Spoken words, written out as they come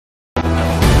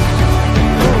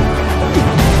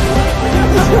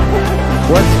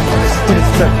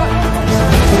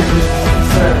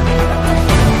Sir.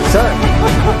 Sir.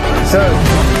 Sir.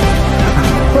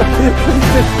 What is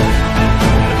this?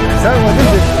 Sir, what is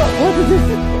this? What is this?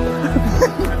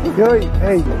 Yo,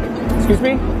 hey, excuse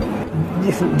me?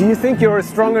 Do you think you're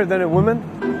stronger than a woman?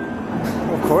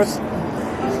 Of course.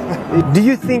 Do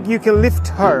you think you can lift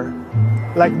her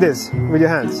like this with your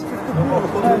hands?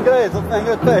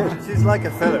 She's like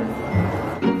a feather.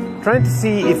 Trying to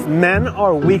see if men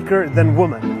are weaker than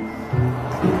women.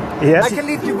 Yes? I can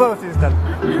lift you both instead.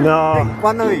 No.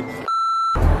 One of each.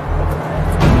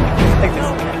 Take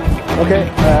this. Okay,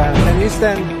 Can you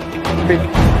stand?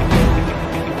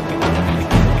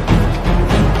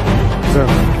 So.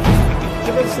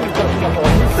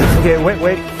 Okay, wait,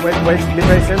 be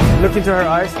patient. Look into her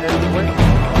eyes and wait.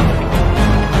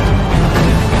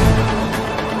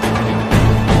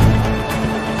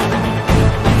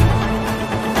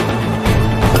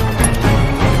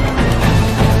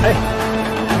 Hey.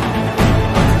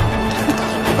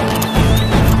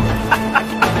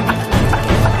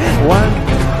 One,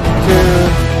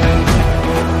 two.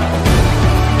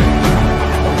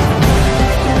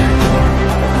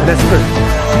 And that's good.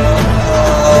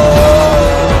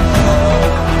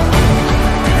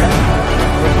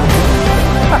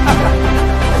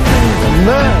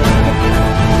 Man.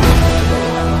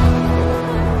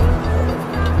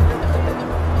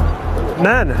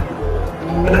 Man.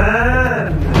 Man.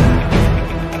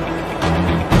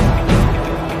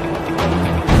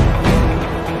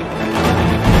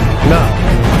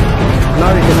 Now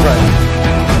you can try.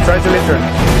 Try to lift her.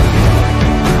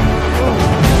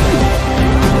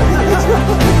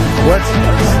 What?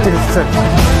 Sir.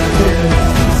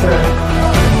 Sir.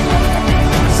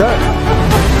 Sir.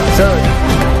 Sir.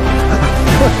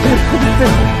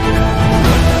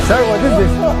 Sir, what is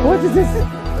this? What is this?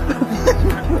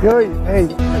 Yo, hey,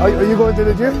 are you going to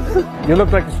the gym? You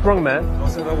look like a strong man.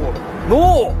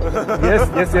 No! Yes.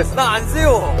 나 안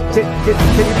세요. Can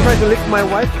you try to lift my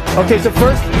wife? Okay, so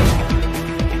first,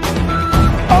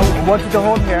 I want you to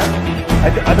hold here.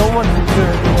 I don't want you to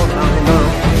hold now. No,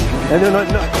 here. No,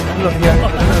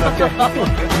 okay.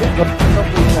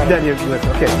 Then you lift,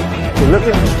 okay. So look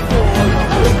at.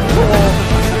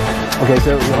 Okay,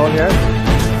 so you hold here.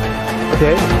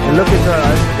 Okay, and look into her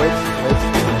eyes. Wait.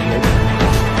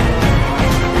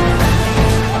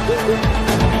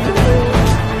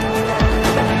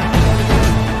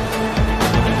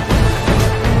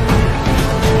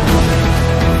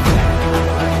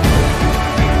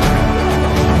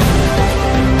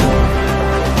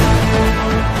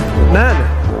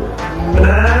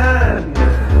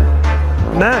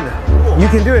 Man, you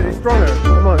can do it. You're stronger.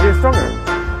 Come on, you're stronger.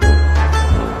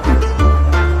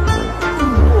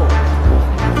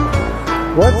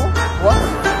 What?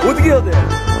 어떻게 해야 돼?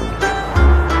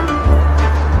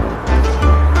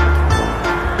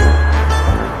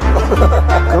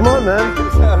 Come on, man.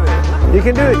 You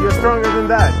can do it. You're stronger than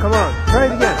that. Come on. Try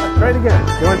it again.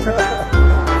 You want to try?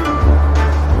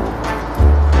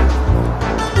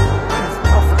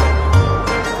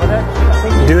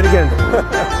 Do it again.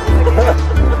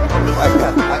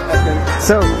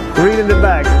 So, read in the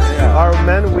back. Are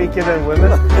men weaker than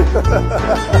women?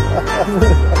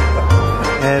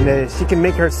 And she can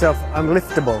make herself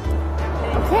unliftable.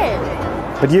 Okay.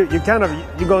 But you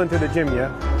go into the gym, yeah?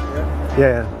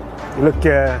 Yeah. You look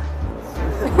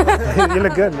you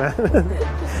look good, man. 1,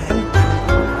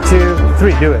 2,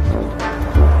 3, do it.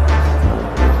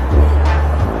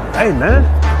 Hey, man.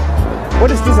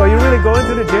 What is this? Are you really going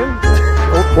to the gym?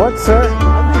 What, sir?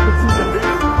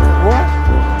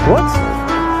 What?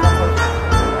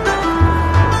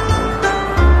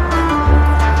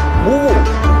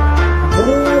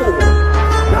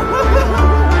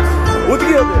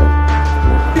 어떻게 해야 돼?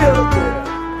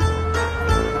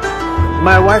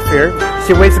 My wife here,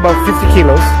 she weighs about 50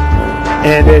 kilos.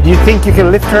 And do you think you can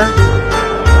lift her?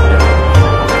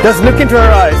 Just look into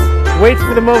her eyes. Wait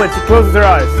for the moment she closes her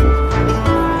eyes.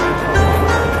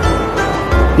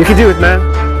 You can do it, man.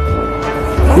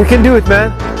 You can do it,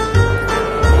 man.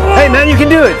 Hey, man, you can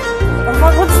do it.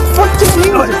 What the fuck do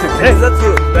you mean? Hey, That's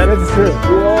true. that's true.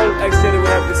 We all actually we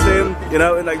have the same,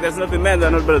 like there's nothing men that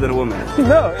are not better than a woman.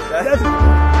 No, that's...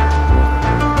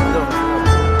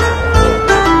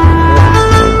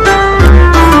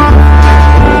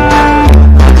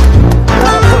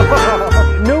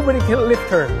 Nobody can lift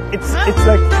her. It's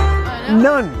like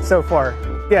none so far.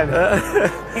 Yeah.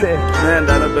 Men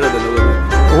that are not better than a woman.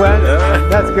 Well,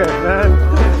 that's good, man.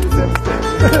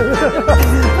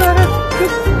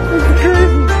 That's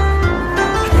crazy.